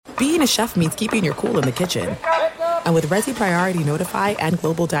being a chef means keeping your cool in the kitchen. And with Resi Priority Notify and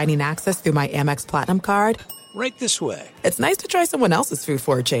Global Dining Access through my Amex Platinum card, right this way. It's nice to try someone else's food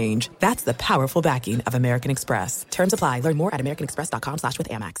for a change. That's the powerful backing of American Express. Terms apply. Learn more at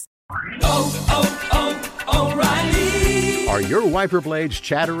americanexpress.com/withAmex. O'Reilly. Are your wiper blades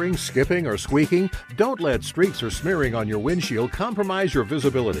chattering, skipping, or squeaking? Don't let streaks or smearing on your windshield compromise your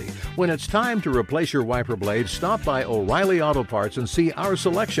visibility. When it's time to replace your wiper blades, stop by O'Reilly Auto Parts and see our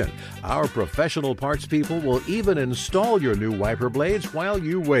selection. Our professional parts people will even install your new wiper blades while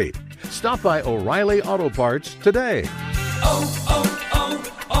you wait. Stop by O'Reilly Auto Parts today.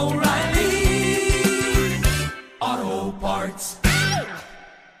 O'Reilly Auto Parts.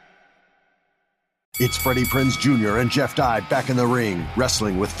 It's Freddie Prinze Jr. and Geoff Dye back in the ring.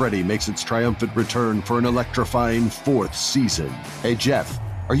 Wrestling with Freddie makes its triumphant return for an electrifying 4th season. Hey, Geoff,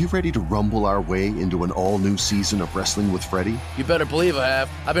 are you ready to rumble our way into an all-new season of Wrestling with Freddie? You better believe I have.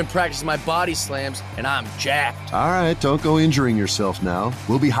 I've been practicing my body slams, and I'm jacked. All right, don't go injuring yourself now.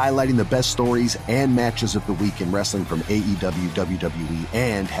 We'll be highlighting the best stories and matches of the week in wrestling from AEW, WWE,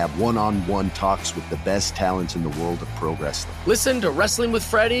 and have one-on-one talks with the best talents in the world of pro wrestling. Listen to Wrestling with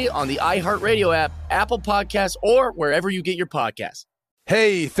Freddie on the iHeartRadio app, Apple Podcasts, or wherever you get your podcasts.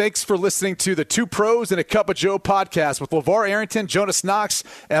 Hey, thanks for listening to the Two Pros and a Cup of Joe podcast with LaVar Arrington, Jonas Knox,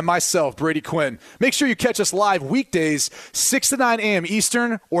 and myself, Brady Quinn. Make sure you catch us live weekdays, 6 to 9 a.m.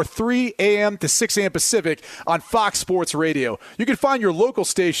 Eastern or 3 a.m. to 6 a.m. Pacific on Fox Sports Radio. You can find your local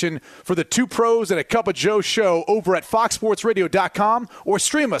station for the Two Pros and a Cup of Joe show over at foxsportsradio.com or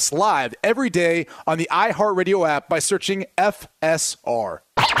stream us live every day on the iHeartRadio app by searching FSR.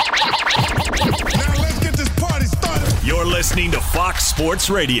 You're listening to Fox Sports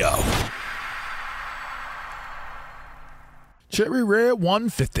Radio. Cherry Red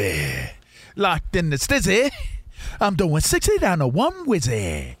 150. Locked in the stizzy. I'm doing 60 down to one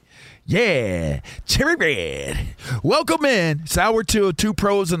whizzy. Yeah, Cherry Red. Welcome in. It's hour two of Two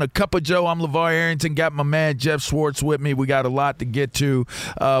Pros and a Cup of Joe. I'm LaVar Arrington. Got my man Geoff Schwartz with me. We got a lot to get to.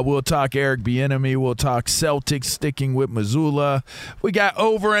 We'll talk Eric Bieniemy. We'll talk Celtics sticking with Missoula. We got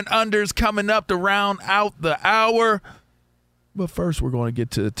over and unders coming up to round out the hour. But first, we're going to get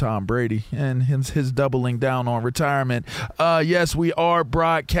to Tom Brady and his doubling down on retirement. Yes, we are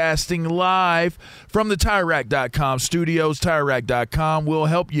broadcasting live from the TireRack.com studios. TireRack.com will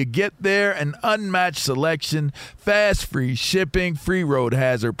help you get there. An unmatched selection, fast free shipping, free road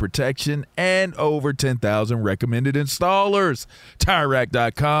hazard protection, and over 10,000 recommended installers.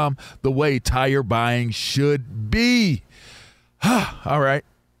 TireRack.com, the way tire buying should be. All right,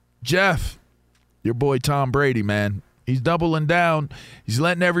 Geoff, your boy Tom Brady, man. He's doubling down. He's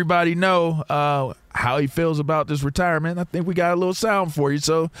letting everybody know how he feels about this retirement. I think we got a little sound for you,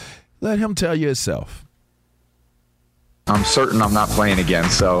 so let him tell you himself. I'm certain I'm not playing again,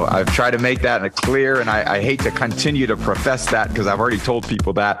 so I've tried to make that clear, and I hate to continue to profess that because I've already told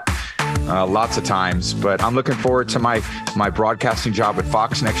people that lots of times, but I'm looking forward to my broadcasting job at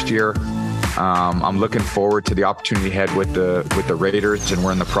Fox next year. I'm looking forward to the opportunity ahead with the Raiders, and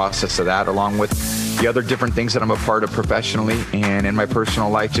we're in the process of that, along with the other different things that I'm a part of professionally and in my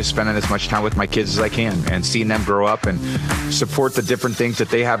personal life, just spending as much time with my kids as I can and seeing them grow up and support the different things that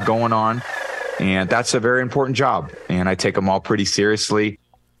they have going on. And that's a very important job, and I take them all pretty seriously.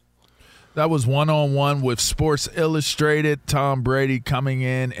 That was one-on-one with Sports Illustrated. Tom Brady coming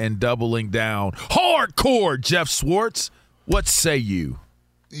in and doubling down. Hardcore, Geoff Schwartz. What say you?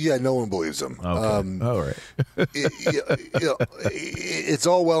 Yeah, no one believes him. Okay. All right. It's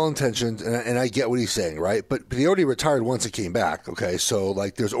all well-intentioned, and I get what he's saying, right? But he already retired once he came back, okay? So,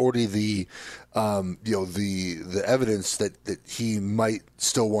 like, there's already the evidence that he might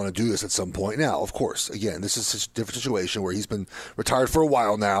still want to do this at some point. Now, of course, again, this is a different situation where he's been retired for a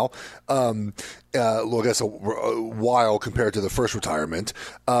while now. I guess a while compared to the first retirement.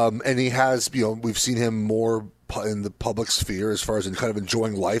 And he has, we've seen him more in the public sphere as far as in kind of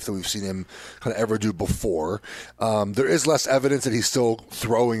enjoying life than we've seen him kind of ever do before. There is less evidence that he's still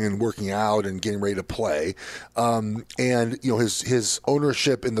throwing and working out and getting ready to play. And his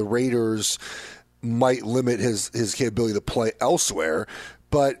ownership in the Raiders might limit his capability to play elsewhere.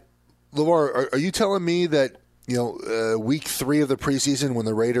 But LaVar, are you telling me that week 3 of the preseason when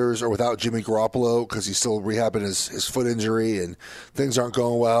the Raiders are without Jimmy Garoppolo because he's still rehabbing his foot injury and things aren't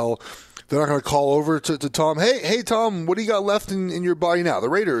going well, they're not going to call over to Tom, hey, Tom, what do you got left in your body now? The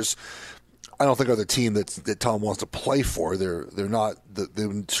Raiders, I don't think, are the team that Tom wants to play for. They're certainly not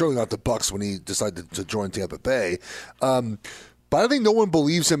the Bucs when he decided to join Tampa Bay. But I think no one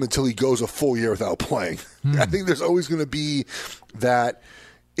believes him until he goes a full year without playing. I think there's always going to be that,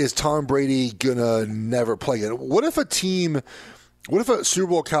 is Tom Brady going to never play again? What if a team What if a Super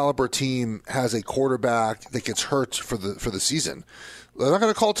Bowl caliber team has a quarterback that gets hurt for the season? They're not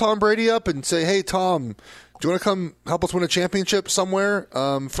going to call Tom Brady up and say, "Hey, Tom, do you want to come help us win a championship somewhere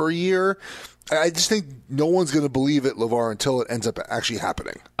for a year?" I just think no one's going to believe it, LaVar, until it ends up actually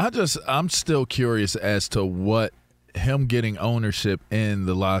happening. I'm still curious as to what him getting ownership in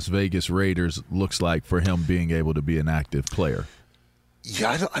the Las Vegas Raiders looks like for him being able to be an active player.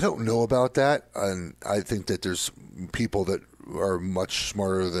 Yeah, I don't know about that, and I think that there's people that are much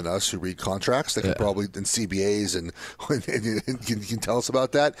smarter than us who read contracts that can probably in CBAs and can tell us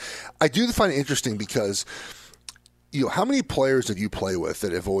about that. I do find it interesting because how many players did you play with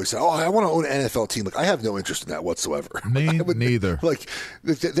that have always said, "Oh, I want to own an NFL team"? Like, I have no interest in that whatsoever. Me neither. Like,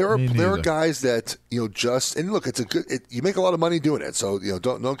 there are guys that just, and look, it's a good. You make a lot of money doing it, so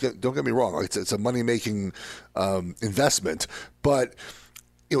don't get me wrong. It's a money making investment, but.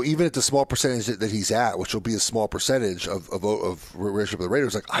 Even at the small percentage that he's at, which will be a small percentage of relationship with the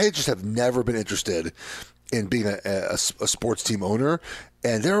Raiders, like, I just have never been interested in being a sports team owner.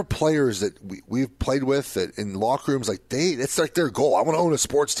 And there are players that we've played with that in locker rooms, like it's like their goal. I want to own a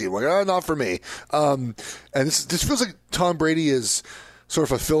sports team. Like, not for me. And this feels like Tom Brady is sort of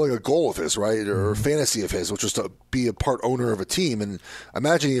fulfilling a goal of his, right, or a fantasy of his, which was to be a part owner of a team. And I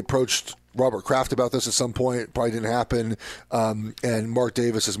imagine he approached Robert Kraft about this at some point. Probably didn't happen. And Mark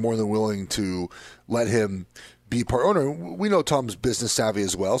Davis is more than willing to let him be part owner. We know Tom's business savvy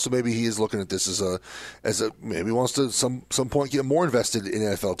as well, so maybe he is looking at this as a maybe he wants to some point get more invested in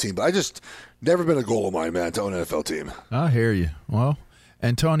an NFL team. But I just never been a goal of mine, man, to own an NFL team. I hear you. Well,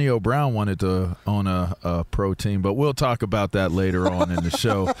 Antonio Brown wanted to own a pro team, but we'll talk about that later on in the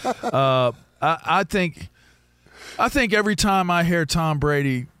show. I think every time I hear Tom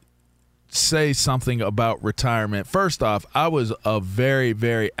Brady say something about retirement, first off, I was a very,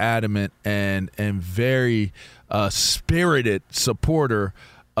 very adamant and very spirited supporter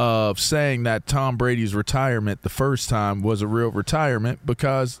of saying that Tom Brady's retirement the first time was a real retirement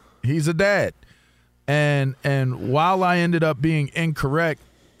because he's a dad. And while I ended up being incorrect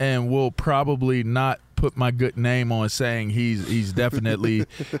and will probably not put my good name on saying he's definitely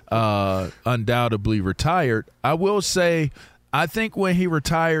undoubtedly retired, I will say I think when he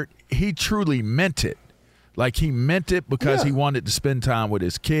retired, he truly meant it. Like, he meant it because he wanted to spend time with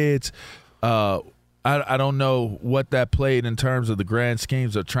his kids. I don't know what that played in terms of the grand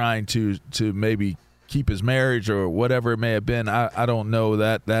schemes of trying to maybe keep his marriage or whatever it may have been. I don't know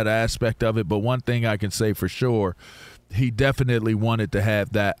that aspect of it. But one thing I can say for sure, he definitely wanted to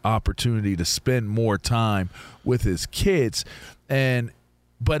have that opportunity to spend more time with his kids.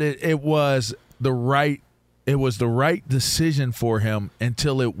 But it was the right decision for him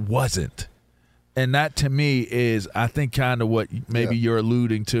until it wasn't. And that, to me, is, I think, kind of what maybe you're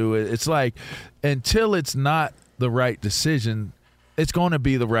alluding to. It's like, until it's not the right decision, it's going to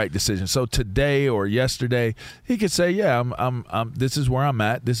be the right decision. So today or yesterday, he could say, "Yeah, I'm this is where I'm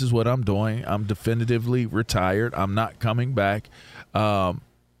at. This is what I'm doing. I'm definitively retired. I'm not coming back."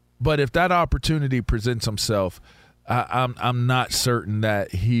 But if that opportunity presents himself, I'm not certain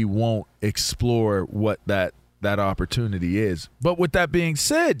that he won't explore what that opportunity is. But with that being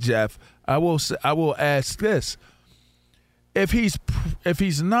said, Geoff, I will ask this: if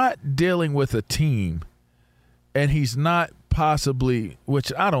he's not dealing with a team, and he's not possibly,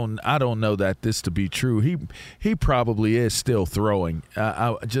 which I don't know that this to be true. He probably is still throwing.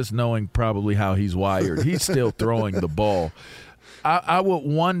 Just knowing probably how he's wired, he's still throwing the ball. I would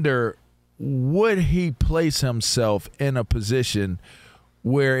wonder, would he place himself in a position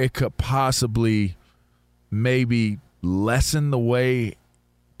where it could possibly maybe lessen the way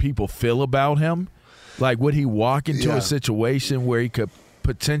people feel about him? Like, would he walk into a situation where he could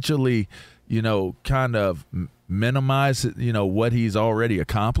potentially, kind of minimize, what he's already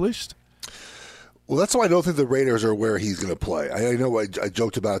accomplished? Well, that's why I don't think the Raiders are where he's going to play. I know I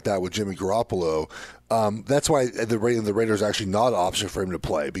joked about that with Jimmy Garoppolo. That's why the Raiders are actually not an option for him to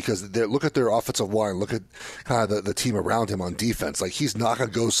play, because look at their offensive line, look at kind of the team around him on defense. Like, he's not going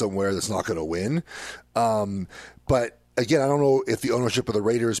to go somewhere that's not going to win. But again, I don't know if the ownership of the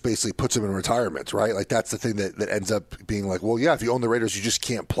Raiders basically puts him in retirement, right? Like, that's the thing that ends up being like, well, yeah, if you own the Raiders, you just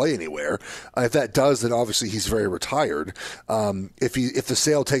can't play anywhere. If that does, then obviously he's very retired. If the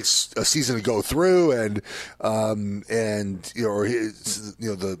sale takes a season to go through and or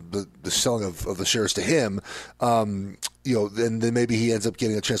the selling of the shares to him, then maybe he ends up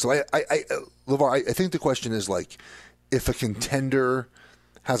getting a chance. So LaVar, I think the question is, like, if a contender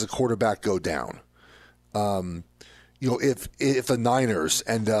has a quarterback go down, if the Niners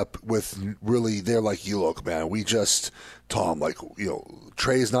end up with really, they're like, you look, man, Tom,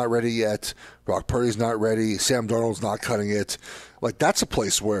 Trey's not ready yet, Brock Purdy's not ready, Sam Darnold's not cutting it. Like, that's a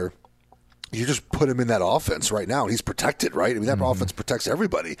place where you just put him in that offense right now, and he's protected, right? I mean, that offense protects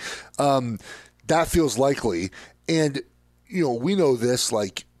everybody. That feels likely. And, we know this,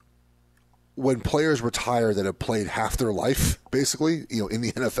 like, when players retire that have played half their life, basically, in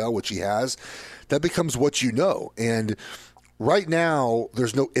the NFL, which he has, that becomes what you know. And right now,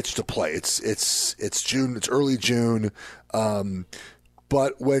 there's no itch to play. It's June. It's early June.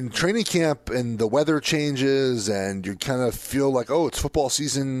 But when training camp and the weather changes and you kind of feel like, oh, it's football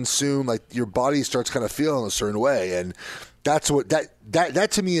season soon, like your body starts kind of feeling a certain way. And that's what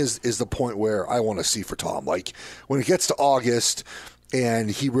that to me is the point where I want to see for Tom. Like, when it gets to August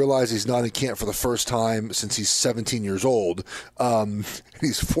and he realizes he's not in camp for the first time since he's 17 years old,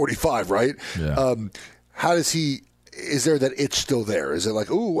 he's 45, right? Yeah. How does he? Is there that itch still there? Is it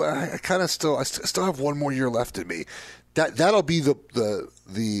like, ooh, I still have one more year left in me? That'll be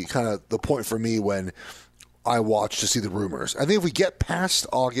the kind of the point for me when I watch to see the rumors. I think if we get past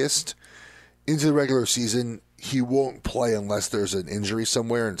August into the regular season, he won't play unless there's an injury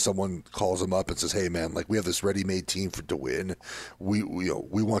somewhere and someone calls him up and says, "Hey, man, like, we have this ready-made team to win. We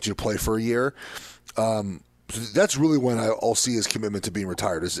want you to play for a year." That's really when I'll see his commitment to being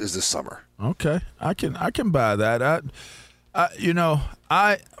retired is this summer. Okay, I can buy that.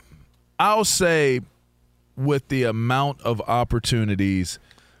 I'll say, with the amount of opportunities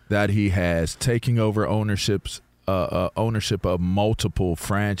that he has, taking over ownership of multiple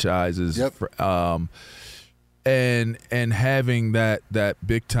franchises, yep. And having that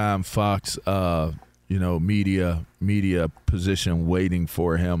big time Fox media position waiting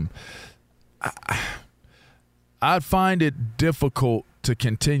for him, I'd find it difficult to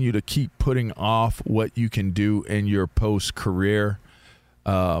continue to keep putting off what you can do in your post career.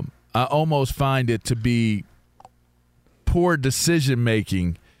 I almost find it to be poor decision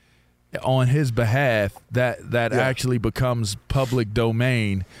making on his behalf that actually becomes public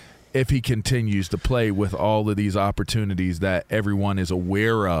domain if he continues to play with all of these opportunities that everyone is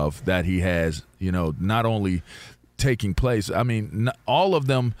aware of that he has, not only taking place. I mean, all of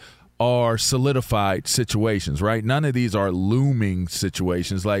them are solidified situations, right? None of these are looming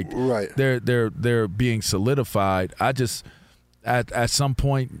situations. Like, right. They're being solidified. I just at some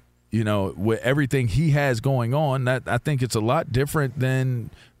point, with everything he has going on, that I think it's a lot different than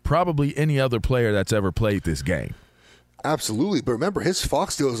probably any other player that's ever played this game. Absolutely, but remember, his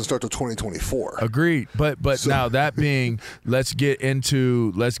Fox deal doesn't start till 2024. Agreed, but now that being, let's get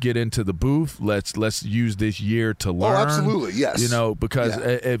into the booth. Let's use this year to learn. Oh, absolutely, yes. Because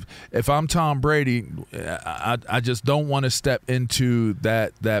if I'm Tom Brady, I just don't want to step into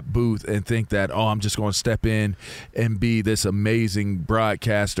that booth and think that, I'm just going to step in and be this amazing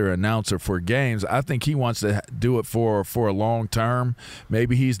broadcaster, announcer for games. I think he wants to do it for a long term.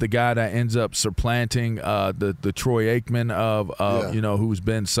 Maybe he's the guy that ends up supplanting the Troy Aikman of who's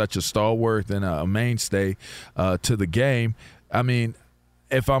been such a stalwart and a mainstay to the game. I mean,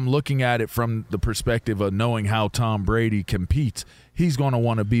 if I'm looking at it from the perspective of knowing how Tom Brady competes, he's going to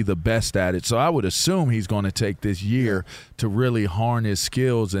want to be the best at it. So I would assume he's going to take this year to really hone his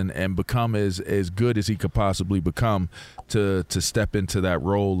skills and become as good as he could possibly become to step into that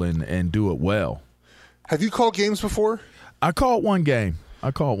role and do it well. Have you called games before? I called one game.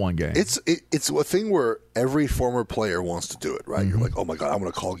 It's a thing where every former player wants to do it, right? Mm-hmm. You're like, oh my God, I'm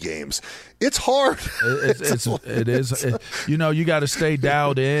going to call games. It's hard. It is. You got to stay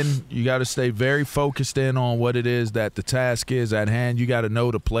dialed in. You got to stay very focused in on what it is that the task is at hand. You got to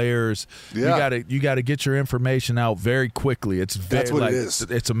know the players. Yeah. You got to get your information out very quickly. That's what it is.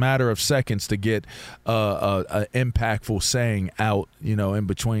 It's a matter of seconds to get a impactful saying out, in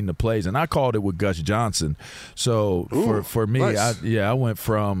between the plays. And I called it with Gus Johnson. So for me, nice. I went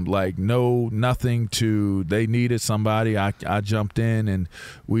from like nothing to they needed somebody. I jumped in and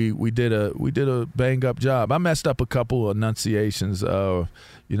we did a bang up job. I messed up a couple of pronunciations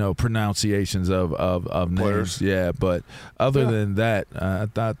of players. names. Yeah, but other than that, I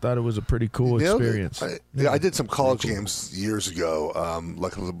thought it was a pretty cool experience. I did some college games years ago,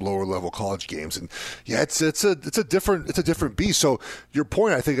 like the lower level college games, and it's a different beast. So your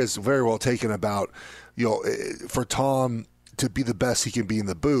point, I think, is very well taken about for Tom to be the best he can be in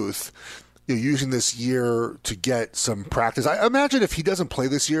the booth. using this year to get some practice. I imagine if he doesn't play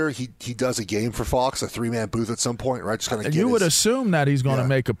this year, he does a game for Fox, a 3-man booth at some point, right? Just kind of. You would assume that he's going to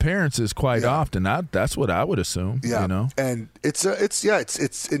make appearances quite often. That's what I would assume. Yeah, you know, and it's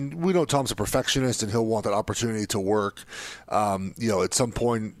and we know Tom's a perfectionist, and he'll want that opportunity to work, at some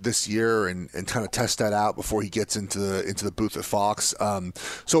point this year and kind of test that out before he gets into the booth at Fox.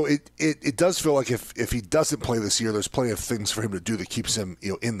 So it does feel like if he doesn't play this year, there's plenty of things for him to do that keeps him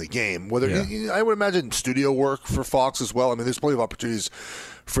in the game. I would imagine studio work for Fox as well. I mean, there's plenty of opportunities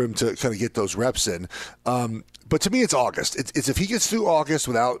for him to kind of get those reps in. But to me, it's August. It's if he gets through August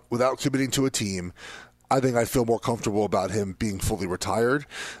without committing to a team, I think I'd feel more comfortable about him being fully retired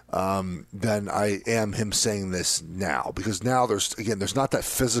than I am him saying this now. Because now there's not that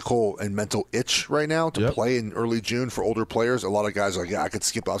physical and mental itch right now to play in early June for older players. A lot of guys are like, I could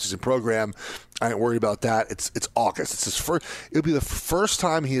skip off-season program. I ain't worried about that. It's August. It's his first. It'll be the first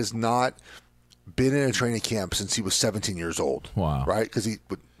time he has not been in a training camp since he was 17 years old. Wow. Right? Because he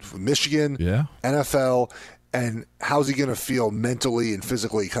Michigan, NFL, and how's he going to feel mentally and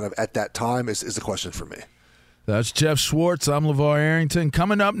physically kind of at that time is the question for me. That's Geoff Schwartz. I'm LaVar Arrington.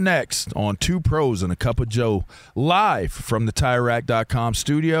 Coming up next on Two Pros and a Cup of Joe, live from the TireRack.com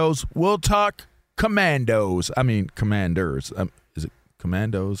studios, we'll talk Commanders. Is it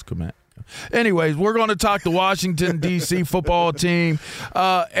Commandos? Anyways, we're going to talk the Washington, D.C. football team.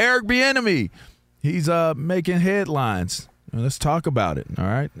 Eric Bieniemy, he's making headlines. Let's talk about it, all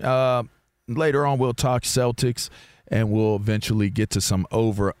right? Later on, we'll talk Celtics, and we'll eventually get to some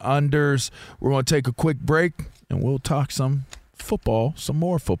over-unders. We're going to take a quick break, and we'll talk some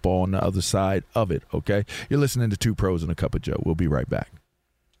more football on the other side of it, okay? You're listening to Two Pros and a Cup of Joe. We'll be right back.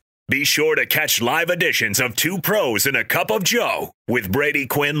 Be sure to catch live editions of Two Pros and a Cup of Joe with Brady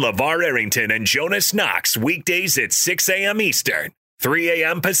Quinn, LaVar Arrington, and Jonas Knox weekdays at 6 a.m. Eastern, 3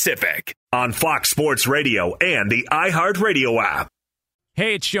 a.m. Pacific on Fox Sports Radio and the iHeartRadio app.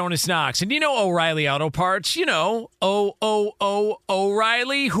 Hey, it's Jonas Knox, and you know O'Reilly Auto Parts. You know,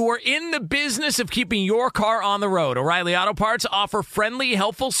 O'Reilly, who are in the business of keeping your car on the road. O'Reilly Auto Parts offer friendly,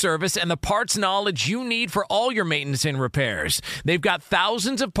 helpful service and the parts knowledge you need for all your maintenance and repairs. They've got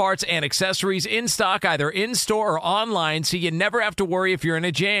thousands of parts and accessories in stock, either in-store or online, so you never have to worry if you're in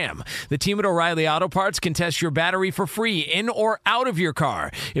a jam. The team at O'Reilly Auto Parts can test your battery for free in or out of your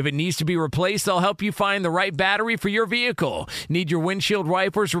car. If it needs to be replaced, they'll help you find the right battery for your vehicle. Need your windshield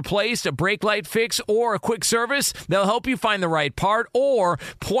wipers replaced, a brake light fix, or a quick service? They'll help you find the right part or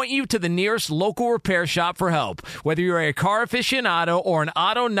point you to the nearest local repair shop for help. Whether you're a car aficionado or an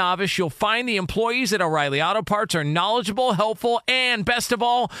auto novice, you'll find the employees at O'Reilly Auto Parts are knowledgeable, helpful, and best of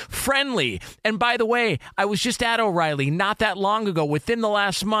all, friendly. And by the way, I was just at O'Reilly not that long ago, within the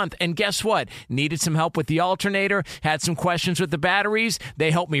last month, and guess what? Needed some help with the alternator, had some questions with the batteries. They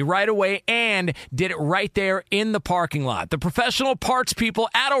helped me right away and did it right there in the parking lot. The professional parts people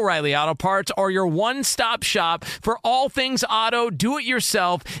at O'Reilly Auto Parts are your one-stop shop for all things auto,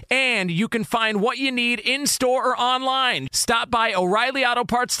 do-it-yourself, and you can find what you need in-store or online. Stop by O'Reilly Auto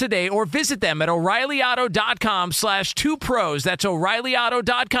Parts today or visit them at O'ReillyAuto.com/2pros. That's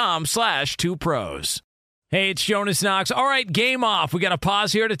O'ReillyAuto.com/2pros. Hey, it's Jonas Knox. All right, game off. We got to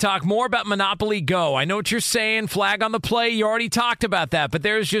pause here to talk more about Monopoly Go. I know what you're saying, flag on the play. You already talked about that, but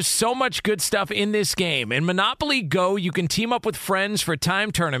there's just so much good stuff in this game. In Monopoly Go, you can team up with friends for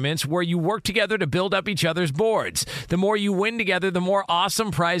time tournaments where you work together to build up each other's boards. The more you win together, the more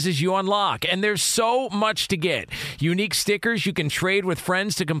awesome prizes you unlock, and there's so much to get. Unique stickers you can trade with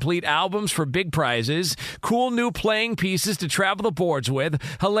friends to complete albums for big prizes, cool new playing pieces to travel the boards with,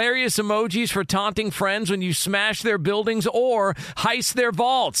 hilarious emojis for taunting friends when you smash their buildings or heist their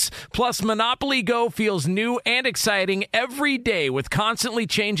vaults. Plus, Monopoly Go feels new and exciting every day with constantly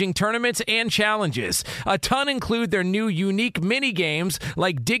changing tournaments and challenges. A ton include their new unique mini games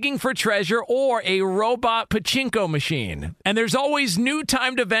like digging for treasure or a robot pachinko machine. And there's always new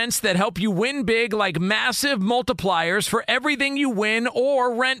timed events that help you win big, like massive multipliers for everything you win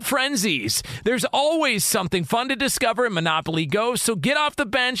or rent frenzies. There's always something fun to discover in Monopoly Go, so get off the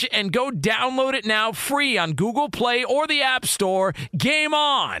bench and go download it now free on Google Play or the App Store. Game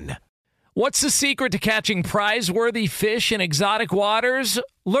on! What's the secret to catching prize-worthy fish in exotic waters?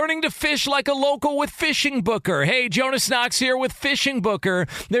 Learning to fish like a local with Fishing Booker. Hey, Jonas Knox here with Fishing Booker.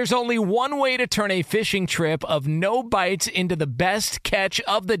 There's only one way to turn a fishing trip of no bites into the best catch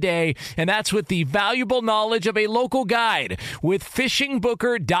of the day, and that's with the valuable knowledge of a local guide. With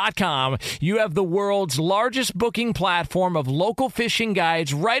FishingBooker.com, you have the world's largest booking platform of local fishing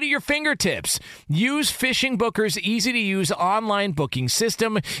guides right at your fingertips. Use Fishing Booker's easy-to-use online booking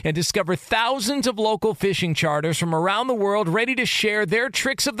system and discover thousands of local fishing charters from around the world ready to share their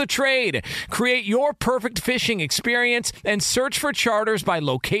tricks basics of the trade. Create your perfect fishing experience and search for charters by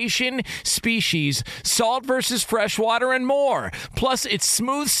location, species, salt versus freshwater, and more. Plus, it's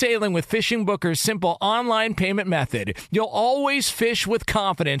smooth sailing with Fishing Booker's simple online payment method. You'll always fish with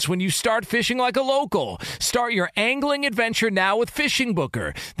confidence when you start fishing like a local. Start your angling adventure now with Fishing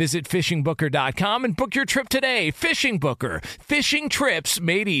Booker. Visit fishingbooker.com and book your trip today. Fishing Booker. Fishing trips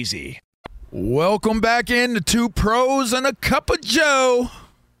made easy. Welcome back in to Two Pros and a Cup of Joe.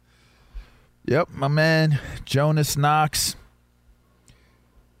 Yep, my man, Jonas Knox.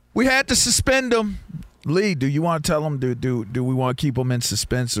 We had to suspend him. Lee, do you want to tell him? Do we want to keep him in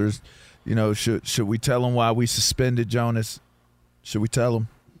suspense, or, should we tell him why we suspended Jonas? Should we tell him?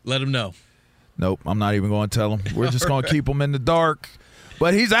 Let him know. Nope, I'm not even going to tell him. We're just going to keep him in the dark.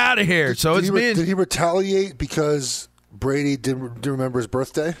 But he's out of here. Did he retaliate because Brady didn't remember his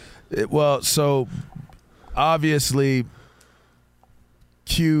birthday? So obviously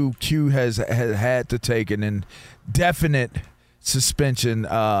Q has had to take an indefinite suspension,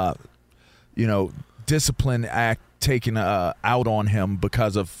 discipline act taken out on him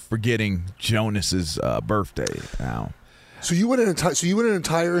because of forgetting Jonas's birthday now. So you went an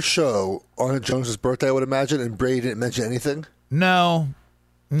entire show on Jonas's birthday, I would imagine, and Brady didn't mention anything? No,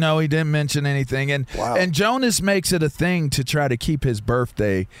 he didn't mention anything. And wow. And Jonas makes it a thing to try to keep his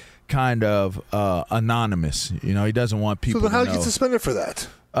birthday kind of anonymous. He doesn't want people to know. So then how did he get suspended for that?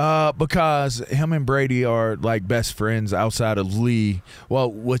 Because him and Brady are like best friends outside of Lee.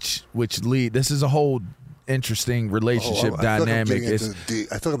 Well, which Lee, this is a whole interesting relationship dynamic. I feel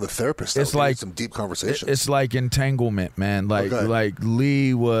like I'm a therapist. It's like some deep conversations. It's like entanglement, man. Like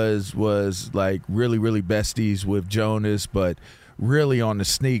Lee was like really, really besties with Jonas, but really on the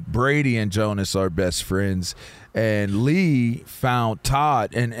sneak, Brady and Jonas are best friends. And Lee found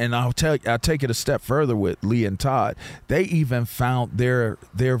Todd, and I'll take it a step further with Lee and Todd. They even found their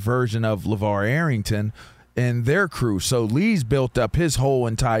version of LaVar Arrington in their crew. So Lee's built up his whole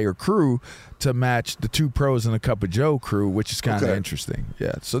entire crew to match the Two Pros and a Cup of Joe crew, which is kind of interesting.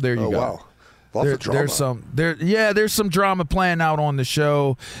 Yeah. So there you go. Wow. Lots of drama. There's some drama playing out on the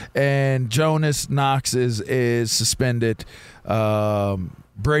show, and Jonas Knox is suspended.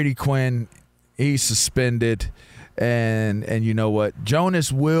 Brady Quinn, he's suspended, and you know what?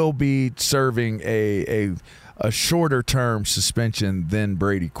 Jonas will be serving a shorter term suspension than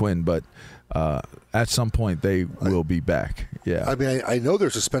Brady Quinn, but at some point they will be back. Yeah. I mean, I know they're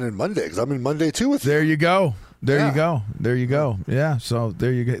suspended Monday because I'm in Monday too with you. There you go. There you go. Yeah. So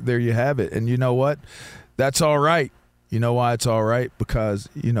there you have it. And you know what? That's all right. You know why it's all right? Because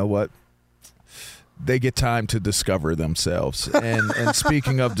you know what? They get time to discover themselves. And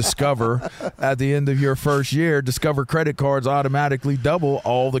speaking of discover, at the end of your first year, Discover credit cards automatically double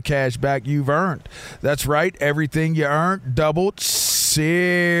all the cash back you've earned. That's right. Everything you earned doubled.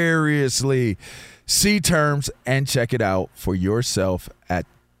 Seriously. See terms and check it out for yourself at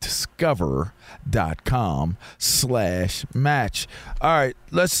discover.com/match. All right,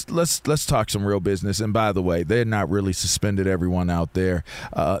 let's talk some real business. And by the way, they're not really suspended everyone out there.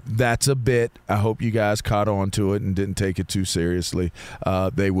 That's a bit. I hope you guys caught on to it and didn't take it too seriously.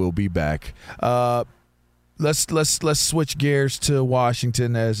 They will be back. Let's switch gears to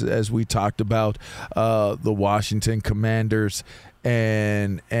Washington as we talked about the Washington Commanders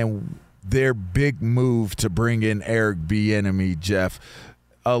and their big move to bring in Eric Bieniemy, Geoff.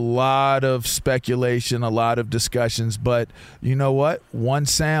 A lot of speculation, a lot of discussions, but you know what? One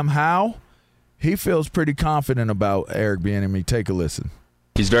Sam Howell, he feels pretty confident about Eric Bieniemy. Take a listen.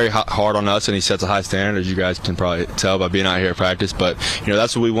 He's very hard on us, and he sets a high standard, as you guys can probably tell by being out here at practice. But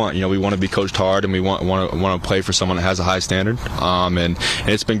that's what we want. We want to be coached hard, and we want to play for someone that has a high standard. And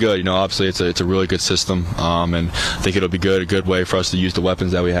it's been good. Obviously it's a really good system, and I think it'll be good, a good way for us to use the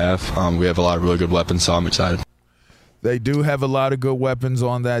weapons that we have. We have a lot of really good weapons, so I'm excited. They do have a lot of good weapons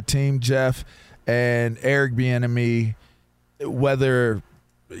on that team, Geoff. And Eric Bieniemy, whether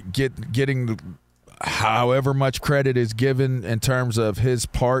getting however much credit is given in terms of his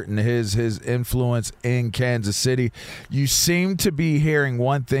part and his influence in Kansas City, you seem to be hearing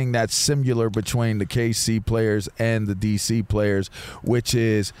one thing that's similar between the KC players and the DC players, which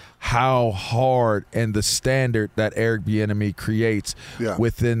is how hard and the standard that Eric Bieniemy creates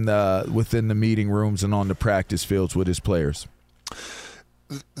within the meeting rooms and on the practice fields with his players.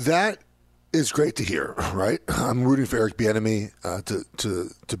 That is great to hear, right? I'm rooting for Eric Bieniemy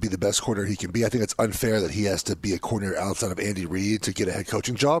to be the best coordinator he can be. I think it's unfair that he has to be a coordinator outside of Andy Reid to get a head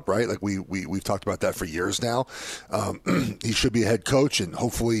coaching job, right? Like we've talked about that for years now. He should be a head coach, and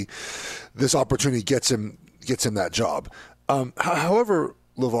hopefully this opportunity gets him that job. However,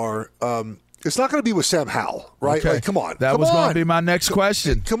 LaVar, It's not going to be with Sam Howell, right? Okay. Like, come on. That was going to be my next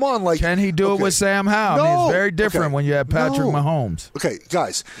question. Come on. Like, can he do it with Sam Howell? No. I mean, it's very different when you have Patrick Mahomes. Okay,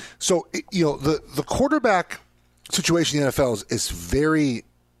 guys. So, the quarterback situation in the NFL is very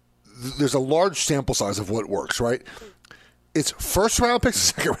 – there's a large sample size of what works, right? It's first-round picks,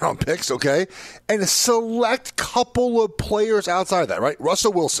 second-round picks, okay? And a select couple of players outside of that, right?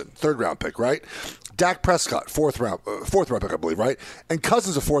 Russell Wilson, third-round pick, right? Dak Prescott, fourth round pick, I believe, right? And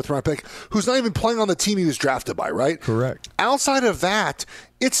Cousins, a fourth-round pick, who's not even playing on the team he was drafted by, right? Correct. Outside of that,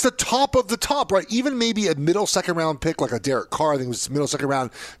 it's the top of the top, right? Even maybe a middle second-round pick like a Derek Carr, I think it was middle second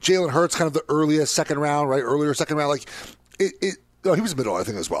round. Jalen Hurts, kind of the earliest second round, right? Earlier second round. Like, he was middle, I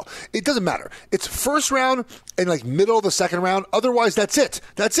think, as well. It doesn't matter. It's first round and, like, middle of the second round. Otherwise, that's it.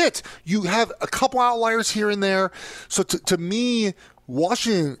 That's it. You have a couple outliers here and there. So, to me,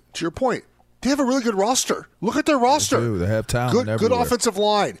 Washington, to your point, they have a really good roster. Look at their roster. They do. They have talent everywhere. Good offensive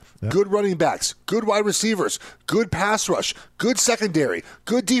line, good running backs, good wide receivers, good pass rush, good secondary,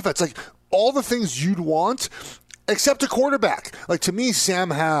 good defense. Like, all the things you'd want, except a quarterback. Like, to me, Sam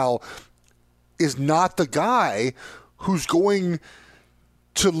Howell is not the guy who's going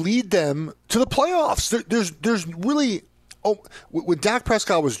to lead them to the playoffs. There's really when Dak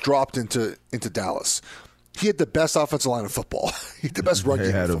Prescott was dropped into Dallas, he had the best offensive line of football. He had the best run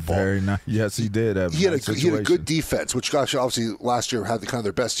game of football. Yes, he did. He had a good defense, which, gosh, obviously last year had the kind of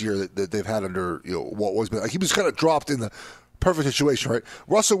their best year that they've had under what was. Like, he was kind of dropped in the perfect situation, right?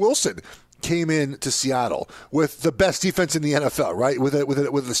 Russell Wilson came in to Seattle with the best defense in the NFL, right? With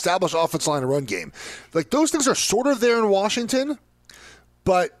an established offensive line and run game. Like, those things are sort of there in Washington,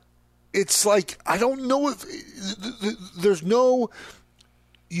 but it's like, I don't know if there's no.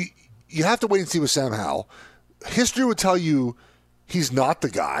 You have to wait and see with Sam Howell. History would tell you he's not the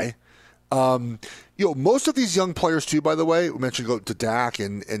guy. Most of these young players too, by the way, we mentioned go to Dak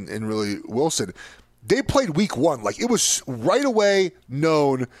and really Wilson. They played week one. Like, it was right away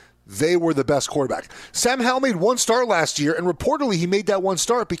known they were the best quarterback. Sam Howell made one start last year, and reportedly he made that one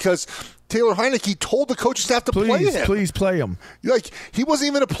start because Taylor Heineke told the coaching staff to play him. Please play him. Like, he wasn't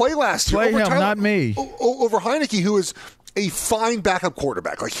even a play last year. Play him, not me. Over Heineke, who is a fine backup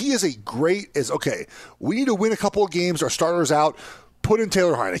quarterback. Like, he is okay, we need to win a couple of games, our starters out, put in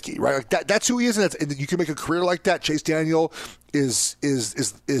Taylor Heineke, right? Like, that's who he is, and you can make a career like that. Chase Daniel is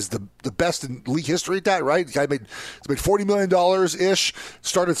the best in league history at that, right? The guy made $40 million-ish,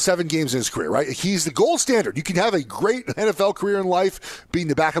 started 7 games in his career, right? He's the gold standard. You can have a great NFL career in life being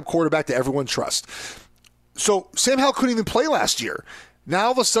the backup quarterback that everyone trusts. So Sam Howell couldn't even play last year. Now,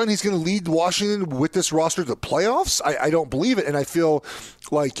 all of a sudden, he's going to lead Washington with this roster to the playoffs? I don't believe it, and I feel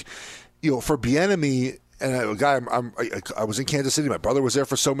like, for Bieniemy, and a guy I was in Kansas City. My brother was there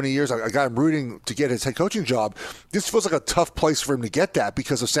for so many years. A guy I'm rooting to get his head coaching job. This feels like a tough place for him to get that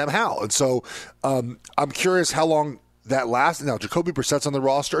because of Sam Howell. And so I'm curious how long that lasts. Now, Jacoby Brissett's on the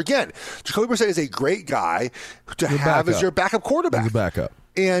roster. Again, Jacoby Brissett is a great guy to have as your backup quarterback. He's a backup.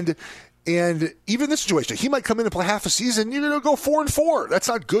 And even in this situation, he might come in and play half a season. You're going to go 4-4. That's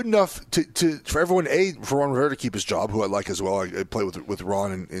not good enough for everyone. For Ron Rivera to keep his job, who I like as well. I play with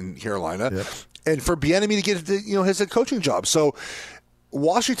Ron in Carolina. Yep. And for Bieniemy to get his head coaching job. So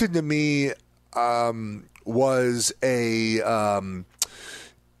Washington to me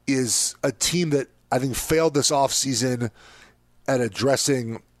is a team that I think failed this offseason at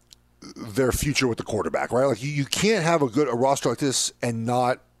addressing their future with the quarterback, right? Like, you can't have a roster like this and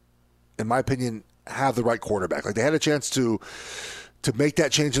not, in my opinion, have the right quarterback. Like, they had a chance to make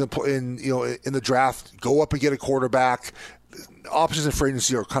that change in the draft, go up and get a quarterback. Options in free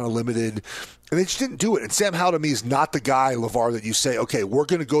agency are kind of limited, and they just didn't do it. And Sam Howell to me is not the guy, LaVar, that you say, okay, we're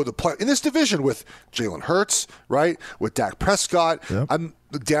going to go to play in this division with Jalen Hurts, right? With Dak Prescott. Yep. I'm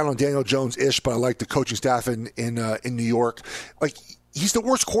down on Daniel Jones-ish, but I like the coaching staff in New York. Like, he's the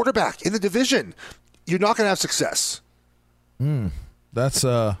worst quarterback in the division. You're not going to have success. That's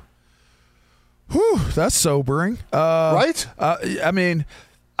sobering, right? I mean,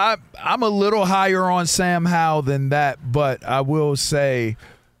 I'm a little higher on Sam Howell than that, but I will say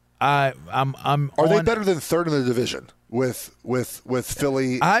I'm. Are they better than third in the division with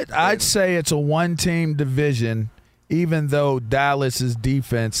Philly? I'd say it's a one-team division, even though Dallas's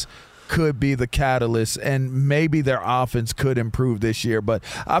defense could be the catalyst, and maybe their offense could improve this year. But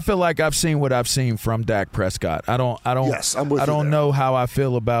I feel like I've seen what I've seen from Dak Prescott. I don't know how I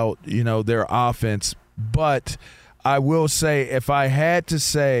feel about their offense, but I will say, if I had to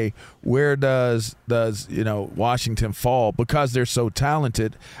say where does Washington fall, because they're so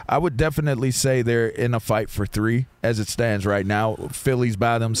talented, I would definitely say they're in a fight for 3 as it stands right now. Philly's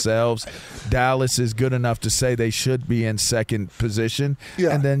by themselves. Dallas is good enough to say they should be in second position.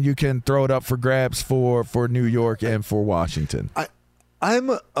 Yeah. And then you can throw it up for grabs for New York and for Washington.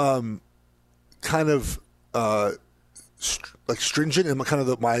 I'm kind of stringent in kind of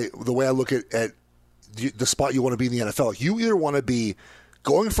the way I look at the spot you want to be in the NFL. Like, you either want to be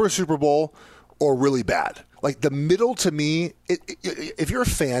going for a Super Bowl or really bad. Like, the middle, to me, if you're a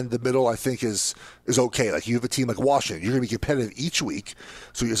fan, the middle, I think, is okay. Like, you have a team like Washington. You're going to be competitive each week.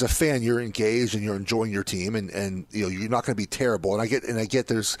 So as a fan, you're engaged and you're enjoying your team, and you're not going to be terrible. And I get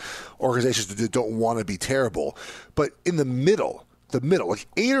there's organizations that don't want to be terrible. But in the middle, like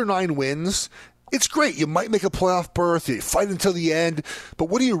 8 or 9 wins, it's great. You might make a playoff berth. You fight until the end. But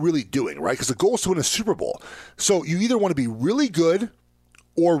what are you really doing, right? Because the goal is to win a Super Bowl. So you either want to be really good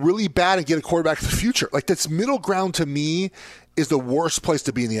or really bad and get a quarterback of the future. Like, this middle ground, to me, is the worst place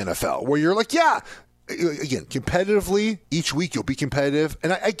to be in the NFL, where you're like, yeah, again, competitively, each week you'll be competitive.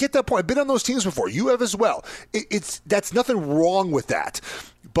 And I get that point. I've been on those teams before. You have as well. That's nothing wrong with that.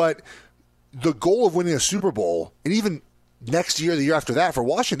 But the goal of winning a Super Bowl, and even next year, the year after that, for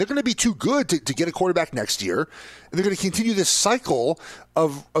Washington, they're going to be too good to get a quarterback next year. And they're going to continue this cycle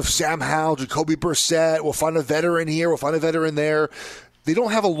of Sam Howell, Jacoby Brissett. We'll find a veteran here. We'll find a veteran there. They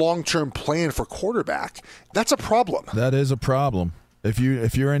don't have a long-term plan for quarterback. That's a problem. That is a problem. If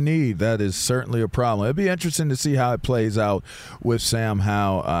you're in need, that is certainly a problem. It'd be interesting to see how it plays out with Sam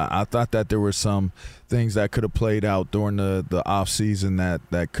Howell. I thought that there were some things that could have played out during the offseason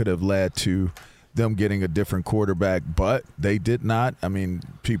that could have led to them getting a different quarterback, but they did not. I mean,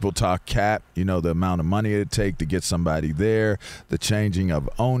 people talk cap, the amount of money it'd take to get somebody there, the changing of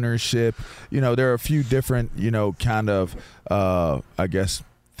ownership. There are a few different, kind of, I guess,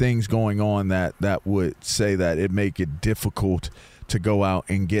 things going on that would say that it make it difficult to go out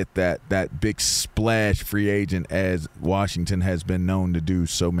and get that big splash free agent, as Washington has been known to do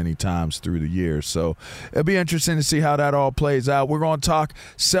so many times through the years. So it'll be interesting to see how that all plays out. We're going to talk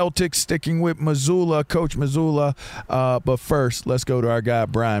Celtics, sticking with Mazzulla, Coach Mazzulla. But first, let's go to our guy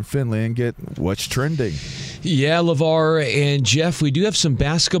Brian Finley and get what's trending. Yeah, LaVar and Geoff, we do have some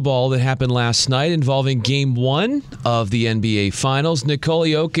basketball that happened last night involving Game 1 of the NBA Finals. Nikola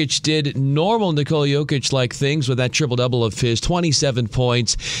Jokic did normal Nikola Jokic-like things with that triple-double of his, 27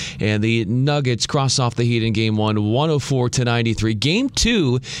 points, and the Nuggets cross off the Heat in Game 1, 104-93. Game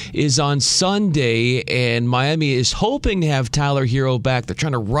 2 is on Sunday, and Miami is hoping to have Tyler Hero back. They're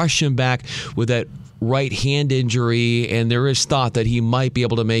trying to rush him back with that right hand injury, and there is thought that he might be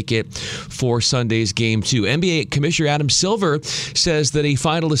able to make it for Sunday's Game 2. NBA Commissioner Adam Silver says that a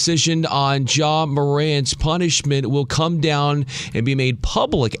final decision on Ja Morant's punishment will come down and be made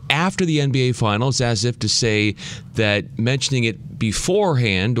public after the NBA Finals, as if to say that mentioning it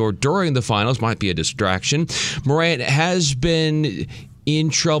beforehand or during the Finals might be a distraction. Morant has been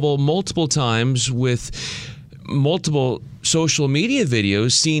in trouble multiple times with multiple social media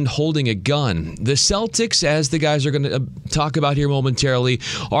videos seen holding a gun. The Celtics, as the guys are going to talk about here momentarily,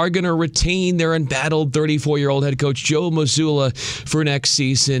 are going to retain their embattled 34-year-old head coach Joe Mazzulla for next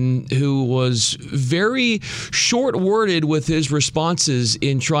season, who was very short-worded with his responses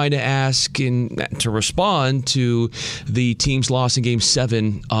in trying to ask and to respond to the team's loss in Game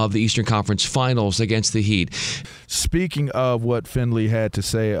 7 of the Eastern Conference Finals against the Heat. Speaking of what Finley had to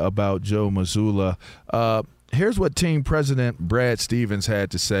say about Joe Mazzulla, here's what team president Brad Stevens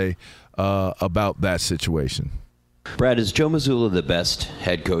had to say about that situation. Brad, is Joe Mazzulla the best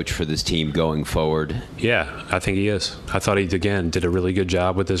head coach for this team going forward? Yeah, I think he is. I thought he, again, did a really good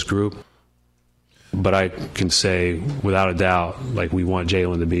job with this group. But I can say, without a doubt, we want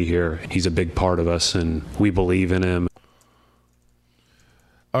Jalen to be here. He's a big part of us, and we believe in him.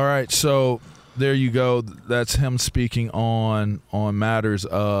 All right, so there you go. That's him speaking on matters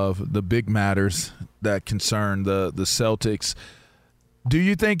of the big matters that concern the Celtics. Do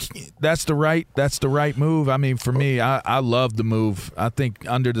you think that's the right move? I mean, for me, I love the move. I think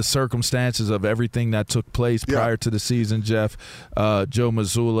under the circumstances of everything that took place prior to the season, Geoff, Joe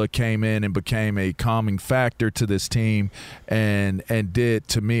Mazzulla came in and became a calming factor to this team and did,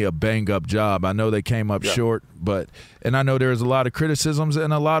 to me, a bang-up job. I know they came up short, and I know there's a lot of criticisms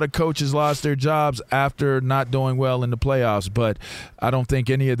and a lot of coaches lost their jobs after not doing well in the playoffs, but I don't think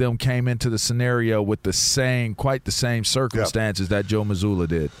any of them came into the scenario with quite the same circumstances that Joe Mazzulla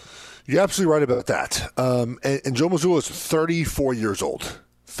did. You're absolutely right about that. And Joe Mazzulla is 34 years old.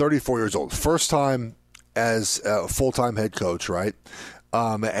 34 years old. First time as a full-time head coach, right?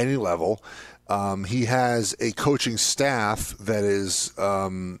 at any level. He has a coaching staff that is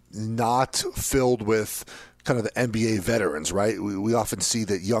not filled with kind of the NBA veterans, right? We often see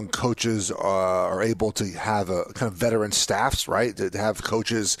that young coaches are able to have a kind of veteran staffs, right? To have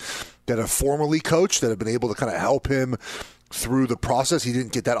coaches that have formerly coached that have been able to kind of help him through the process. He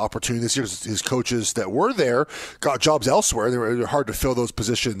didn't get that opportunity this year. His coaches that were there got jobs elsewhere. They're hard to fill those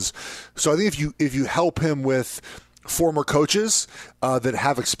positions. So I think if you help him with former coaches that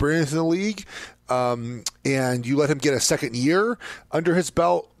have experience in the league, and you let him get a second year under his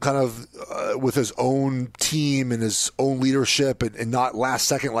belt, kind of with his own team and his own leadership, and not last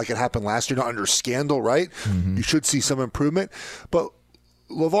second like it happened last year, not under scandal, right? Mm-hmm. You should see some improvement. But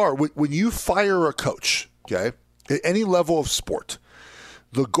LaVar, when you fire a coach, okay, at any level of sport,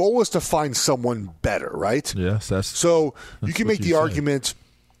 the goal is to find someone better, right? Yes, that's you can make the argument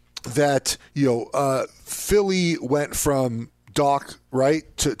that Philly went from Doc, right,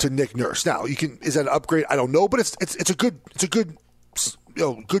 to Nick Nurse. Now, is that an upgrade? I don't know, but it's a good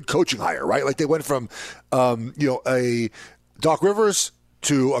good coaching hire, right? Like they went from a Doc Rivers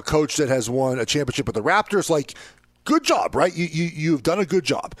to a coach that has won a championship with the Raptors. Like, good job, right? You've done a good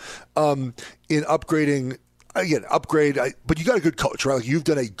job in upgrading. Again, upgrade, but you got a good coach, right? Like you've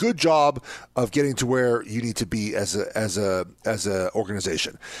done a good job of getting to where you need to be as a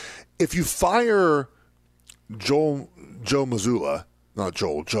organization. If you fire Joe Mazzulla, not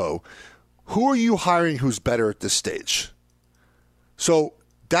Joe, who are you hiring who's better at this stage? So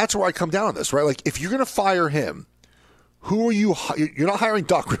that's where I come down on this, right? Like if you're going to fire him, who are you? You're not hiring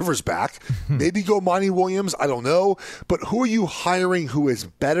Doc Rivers back. Maybe go Monty Williams. I don't know. But who are you hiring who is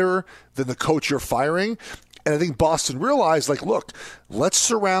better than the coach you're firing? And I think Boston realized, like, look, let's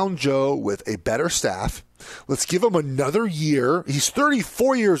surround Joe with a better staff. Let's give him another year. He's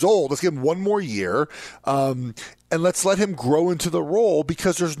 34 years old. Let's give him one more year. And let's let him grow into the role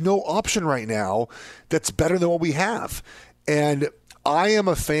because there's no option right now that's better than what we have. And I am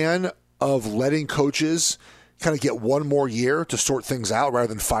a fan of letting coaches kind of get one more year to sort things out rather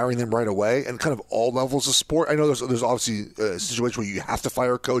than firing them right away, and kind of all levels of sport. I know there's obviously a situation where you have to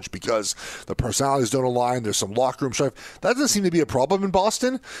fire a coach because the personalities don't align. There's some locker room strife. That doesn't seem to be a problem in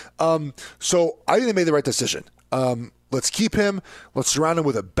Boston. So I think they made the right decision. Let's keep him. Let's surround him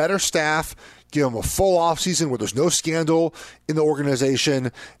with a better staff, give him a full offseason where there's no scandal in the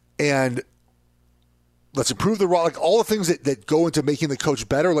organization, and let's improve the role. Like all the things that go into making the coach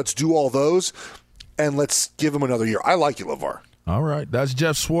better, let's do all those. And let's give him another year. I like it, LaVar. All right. That's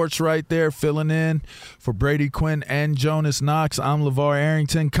Geoff Schwartz right there filling in for Brady Quinn and Jonas Knox. I'm LaVar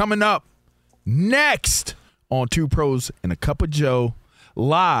Arrington. Coming up next on Two Pros and a Cup of Joe,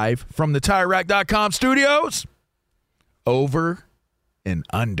 live from the TireRack.com studios, over and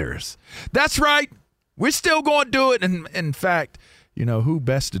unders. That's right. We're still going to do it. And in fact, who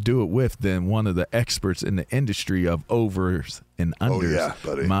best to do it with than one of the experts in the industry of overs and unders? Oh, yeah,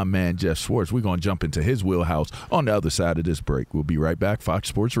 buddy. My man, Geoff Schwartz. We're going to jump into his wheelhouse on the other side of this break. We'll be right back. Fox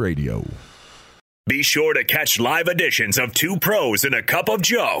Sports Radio. Be sure to catch live editions of Two Pros and a Cup of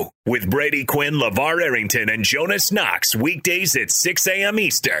Joe with Brady Quinn, LaVar Arrington, and Jonas Knox weekdays at 6 a.m.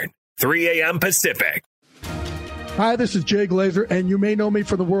 Eastern, 3 a.m. Pacific. Hi, this is Jay Glazer, and you may know me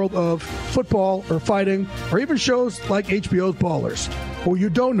from the world of football or fighting or even shows like HBO's Ballers. What you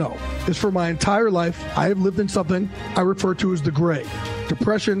don't know is for my entire life, I have lived in something I refer to as the gray.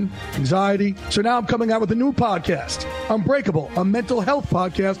 Depression, anxiety. So now I'm coming out with a new podcast, Unbreakable, a mental health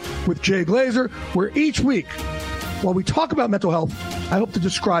podcast with Jay Glazer, where each week, while we talk about mental health, I hope to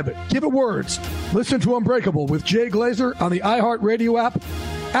describe it. Give it words. Listen to Unbreakable with Jay Glazer on the iHeartRadio app,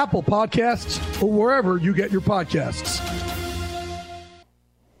 Apple Podcasts, or wherever you get your podcasts.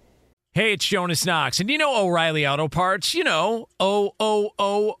 Hey, it's Jonas Knox, and you know O'Reilly Auto Parts. You know,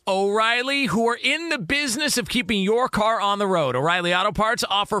 O'Reilly, who are in the business of keeping your car on the road. O'Reilly Auto Parts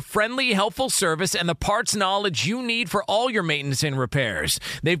offer friendly, helpful service and the parts knowledge you need for all your maintenance and repairs.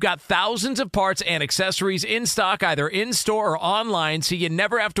 They've got thousands of parts and accessories in stock, either in-store or online, so you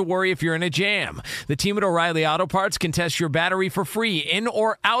never have to worry if you're in a jam. The team at O'Reilly Auto Parts can test your battery for free in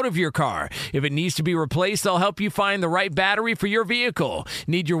or out of your car. If it needs to be replaced, they'll help you find the right battery for your vehicle.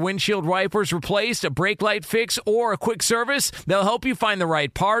 Need your windshield wipers replaced, a brake light fix, or a quick service? They'll help you find the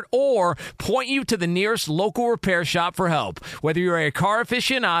right part or point you to the nearest local repair shop for help. Whether you're a car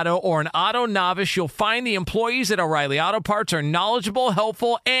aficionado or an auto novice, you'll find the employees at O'Reilly Auto Parts are knowledgeable,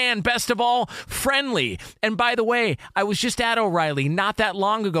 helpful, and best of all, friendly. And by the way, I was just at O'Reilly not that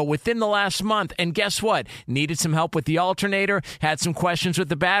long ago, within the last month, and guess what? Needed some help with the alternator, had some questions with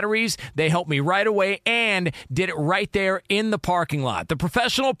the batteries. They helped me right away and did it right there in the parking lot. The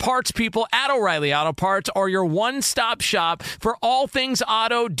professional parts experienced people at O'Reilly Auto Parts are your one-stop shop for all things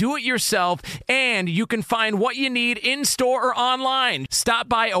auto, do-it-yourself, and you can find what you need in-store or online. Stop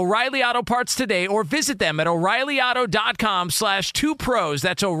by O'Reilly Auto Parts today or visit them at O'ReillyAuto.com/2pros.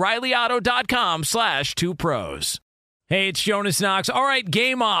 That's O'ReillyAuto.com/2pros. Hey, it's Jonas Knox. All right,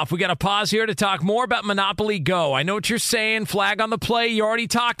 game off. We got to pause here to talk more about Monopoly Go. I know what you're saying. Flag on the play. You already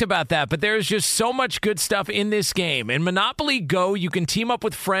talked about that, but there's just so much good stuff in this game. In Monopoly Go, you can team up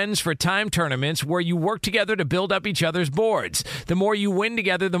with friends for time tournaments where you work together to build up each other's boards. The more you win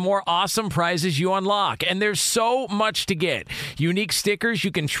together, the more awesome prizes you unlock. And there's so much to get. Unique stickers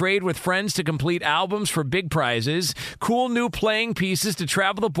you can trade with friends to complete albums for big prizes. Cool new playing pieces to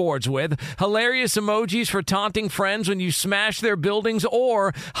travel the boards with. Hilarious emojis for taunting friends when you smash their buildings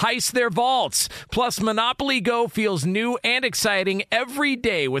or heist their vaults. Plus, Monopoly Go feels new and exciting every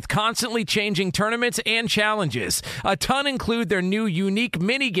day with constantly changing tournaments and challenges. A ton include their new unique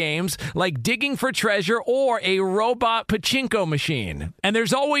mini games like digging for treasure or a robot pachinko machine. And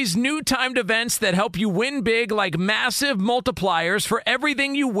there's always new timed events that help you win big, like massive multipliers for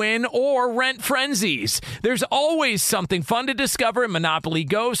everything you win or rent frenzies. There's always something fun to discover in Monopoly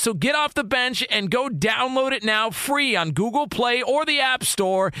Go, so get off the bench and go download it now free on Google Play or the App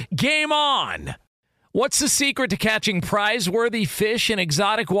Store. Game on! What's the secret to catching prize-worthy fish in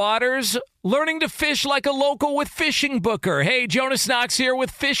exotic waters? Learning to fish like a local with Fishing Booker. Hey, Jonas Knox here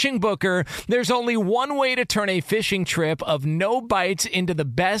with Fishing Booker. There's only one way to turn a fishing trip of no bites into the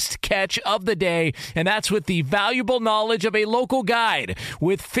best catch of the day, and that's with the valuable knowledge of a local guide.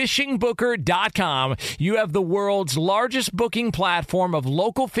 With fishingbooker.com, you have the world's largest booking platform of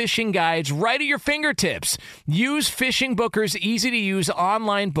local fishing guides right at your fingertips. Use Fishing Booker's easy-to-use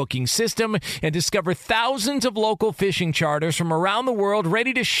online booking system and discover thousands of local fishing charters from around the world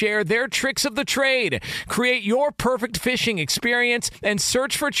ready to share their tricks of the trade. Create your perfect fishing experience and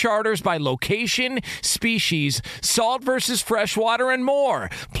search for charters by location, species, salt versus freshwater, and more.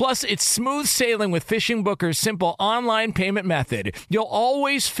 Plus, it's smooth sailing with Fishing Booker's simple online payment method. You'll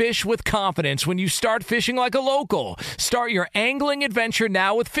always fish with confidence when you start fishing like a local. Start your angling adventure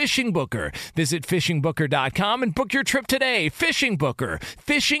now with Fishing Booker. Visit fishingbooker.com and book your trip today. Fishing Booker.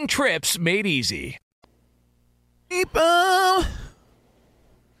 Fishing trips made easy. People.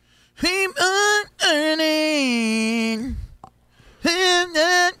 Keep on earning.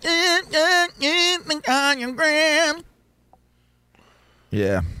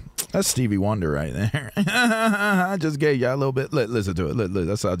 Yeah, that's Stevie Wonder right there. I just gave y'all a little bit. Listen to it.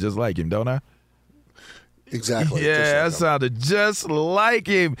 That sounds just like him, don't I? Exactly. Yeah, that sounded just like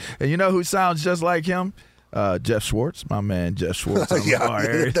him. And you know who sounds just like him? Geoff Schwartz, my man, Geoff Schwartz. Yeah,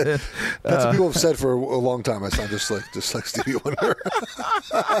 that's what people have said for a long time. I sound just like Stevie Wonder.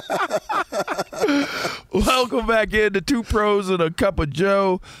 Welcome back into Two Pros and a Cup of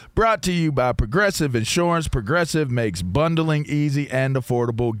Joe, brought to you by Progressive Insurance. Progressive makes bundling easy and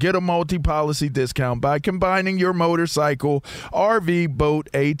affordable. Get a multi-policy discount by combining your motorcycle, RV, boat,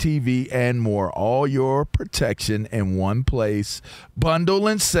 ATV, and more. All your protection in one place. Bundle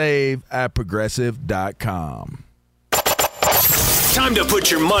and save at Progressive.com. Time to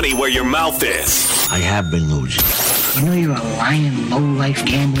put your money where your mouth is. I have been losing. You know you're a lying, low-life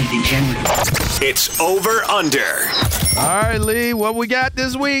gambling degenerate. It's Over Under. All right, Lee, what we got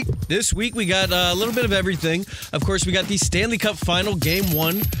this week? This week we got a little bit of everything. Of course, we got the Stanley Cup Final, Game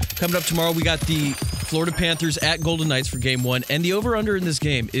 1. Coming up tomorrow, we got the Florida Panthers at Golden Knights for Game 1. And the over-under in this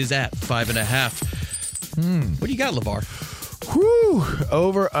game is at 5.5. What do you got, LaVar? Whew,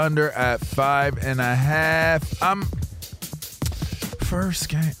 over under at 5.5. First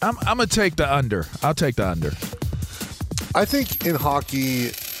game. I'm gonna take the under. I'll take the under. I think in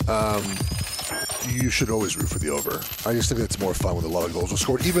hockey, you should always root for the over. I just think it's more fun when a lot of goals are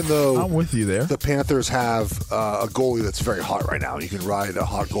scored. Even though I'm with you there. The Panthers have a goalie that's very hot right now. You can ride a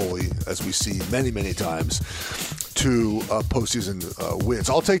hot goalie, as we see many, many times, to postseason wins.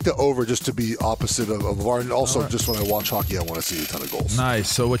 I'll take the over just to be opposite of LaVar. And also, just when I watch hockey, I want to see a ton of goals. Nice.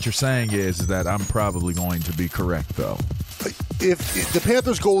 So what you're saying is that I'm probably going to be correct, though. If the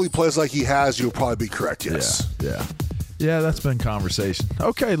Panthers goalie plays like he has, you'll probably be correct, yes. Yeah, that's been conversation.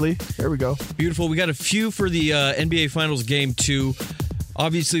 Okay, Lee, here we go. Beautiful. We got a few for the NBA Finals Game 2.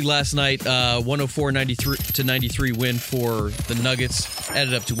 Obviously, last night, 104-93 win for the Nuggets.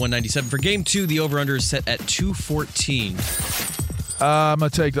 Added up to 197. For Game 2, the over-under is set at 214. I'm going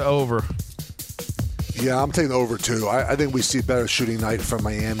to take the over. Yeah, I'm taking the over, too. I think we see a better shooting night from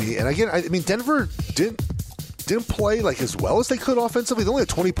Miami. And again, I mean, Denver didn't play like as well as they could offensively. They only had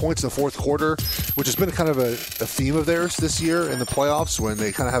 20 points in the fourth quarter, which has been kind of a theme of theirs this year in the playoffs. When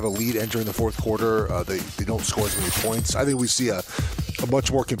they kind of have a lead entering the fourth quarter, they don't score as many points. I think we see a a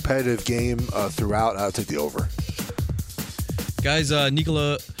much more competitive game throughout. I'll take the over. Guys,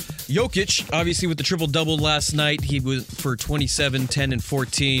 Nikola Jokic, obviously with the triple-double last night, he went for 27, 10, and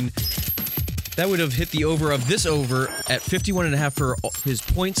 14. That would have hit the over of this over at 51.5 for his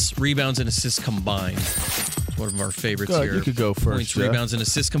points, rebounds, and assists combined. It's one of our favorites here. You could go first. Points, rebounds, and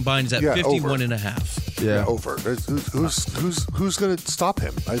assists combined is at 51.5. Yeah, over. Who's going to stop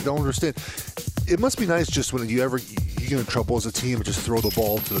him? I don't understand. It must be nice just when you get in trouble as a team and just throw the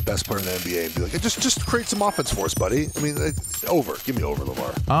ball to the best player in the NBA and be like, just create some offense for us, buddy. I mean, over. Give me over,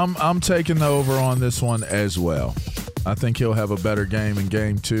 LaVar. I'm taking the over on this one as well. I think he'll have a better game in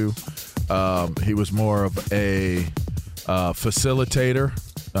game 2. He was more of a facilitator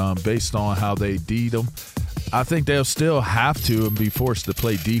based on how they D'd him. I think they'll still have to and be forced to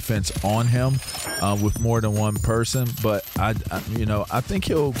play defense on him with more than one person. But I think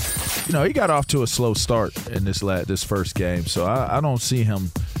he'll, he got off to a slow start in this first game, so I don't see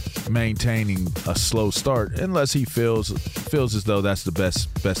him maintaining a slow start unless he feels as though that's the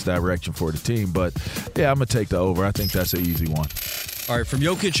best direction for the team. But yeah, I'm gonna take the over. I think that's an easy one. All right, from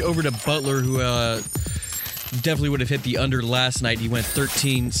Jokic over to Butler, who definitely would have hit the under last night. He went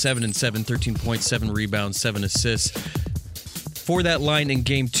 13, 7, and 7, 13 points, 7 rebounds, 7 assists. For that line in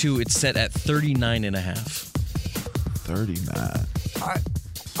game 2, it's set at 39.5. 39.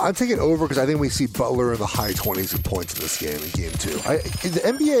 I'm taking over because I think we see Butler in the high 20s in points in this game, in game 2. The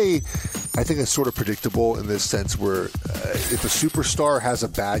NBA, I think, is sort of predictable in this sense where if a superstar has a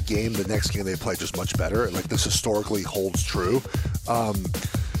bad game, the next game they play just much better. And this historically holds true.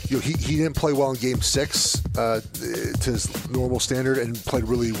 He didn't play well in Game 6 to his normal standard and played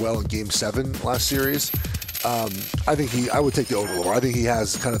really well in Game 7 last series. I would take the over. I think he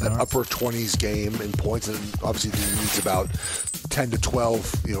has kind of that upper 20s game in points, and obviously he needs about 10 to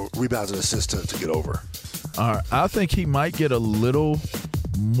 12 rebounds and assists to get over. All right, I think he might get a little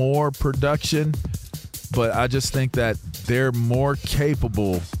more production, but I just think that they're more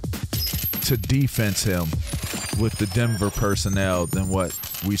capable to defense him with the Denver personnel than what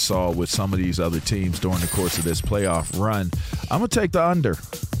we saw with some of these other teams during the course of this playoff run. I'm going to take the under.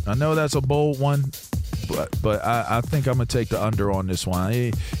 I know that's a bold one, but I think I'm going to take the under on this one.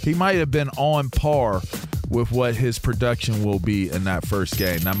 He might have been on par with what his production will be in that first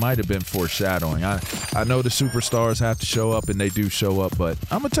game. That might have been foreshadowing. I know the superstars have to show up, and they do show up, but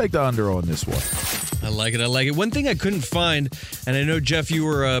I'm going to take the under on this one. I like it. One thing I couldn't find, and I know, Geoff, you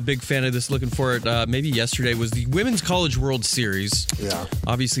were a big fan of this, looking for it maybe yesterday, was the Women's College World Series. Yeah.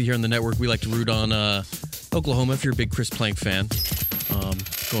 Obviously, here on the network, we like to root on Oklahoma, if you're a big Chris Plank fan.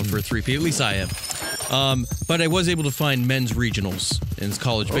 Going for a 3-peat. At least I am. But I was able to find men's regionals in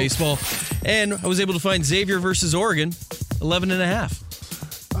college baseball, and I was able to find Xavier versus Oregon,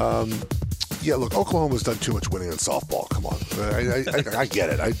 11.5. Yeah, look, Oklahoma's done too much winning in softball. Come on, I get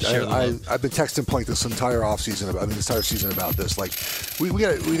it. I've been texting Plank this entire season about this. We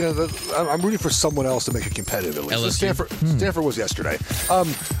got. I'm rooting for someone else to make it competitive. At least Stanford was yesterday.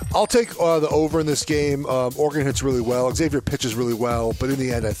 I'll take the over in this game. Oregon hits really well. Xavier pitches really well, but in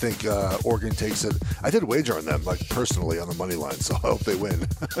the end, I think Oregon takes it. I did wager on them, personally, on the money line, so I hope they win.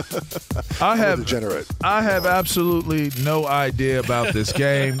 I have absolutely no idea about this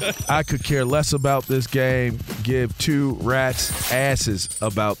game. I could care less about this game, give two rats asses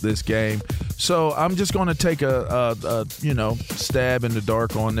about this game. So I'm just going to take a stab in the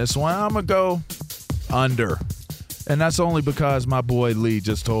dark on this one. I'm going to go under. And that's only because my boy Lee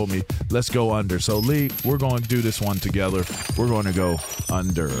just told me, let's go under. So, Lee, we're going to do this one together. We're going to go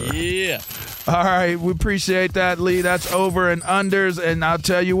under. Yeah. All right. We appreciate that, Lee. That's over and unders. And I'll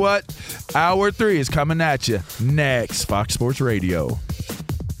tell you what, Hour 3 is coming at you next. Fox Sports Radio.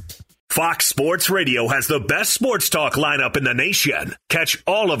 Fox Sports Radio has the best sports talk lineup in the nation. Catch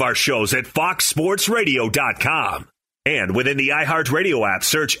all of our shows at foxsportsradio.com. And within the iHeartRadio app,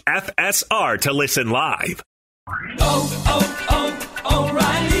 search FSR to listen live.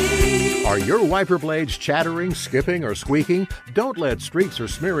 O'Reilly. Are your wiper blades chattering, skipping, or squeaking? Don't let streaks or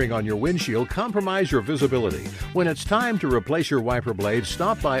smearing on your windshield compromise your visibility. When it's time to replace your wiper blades,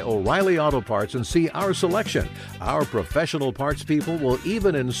 stop by O'Reilly Auto Parts and see our selection. Our professional parts people will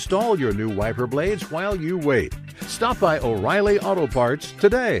even install your new wiper blades while you wait. Stop by O'Reilly Auto Parts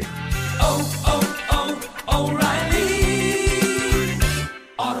today. O'Reilly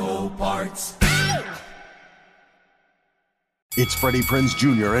Auto Parts. It's Freddie Prinze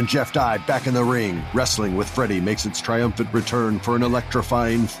Jr. and Jeff Dye back in the ring. Wrestling with Freddie makes its triumphant return for an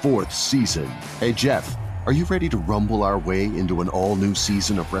electrifying 4th season. Hey, Jeff, are Are you ready to rumble our way into an all-new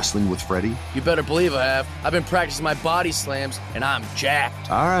season of Wrestling with Freddie? You better believe I have. I've been practicing my body slams, and I'm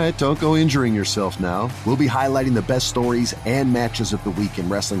jacked. All right, don't go injuring yourself now. We'll be highlighting the best stories and matches of the week in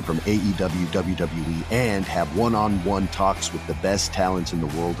wrestling from AEW, WWE, and have one-on-one talks with the best talents in the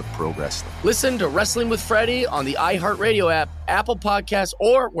world of pro wrestling. Listen to Wrestling with Freddie on the iHeartRadio app, Apple Podcasts,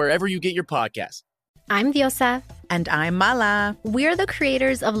 or wherever you get your podcasts. I'm Diosa. And I'm Mala. We're the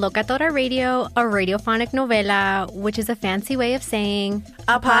creators of Locatora Radio, a radiophonic novela, which is a fancy way of saying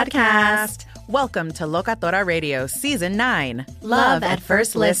a podcast. Welcome to Locatora Radio Season 9. Love at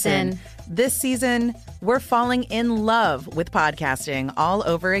First Listen. This season, we're falling in love with podcasting all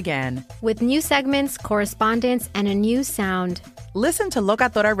over again. With new segments, correspondence, and a new sound. Listen to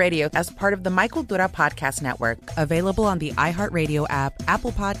Locatora Radio as part of the My Cultura Podcast Network. Available on the iHeartRadio app,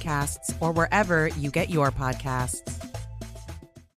 Apple Podcasts, or wherever you get your podcasts.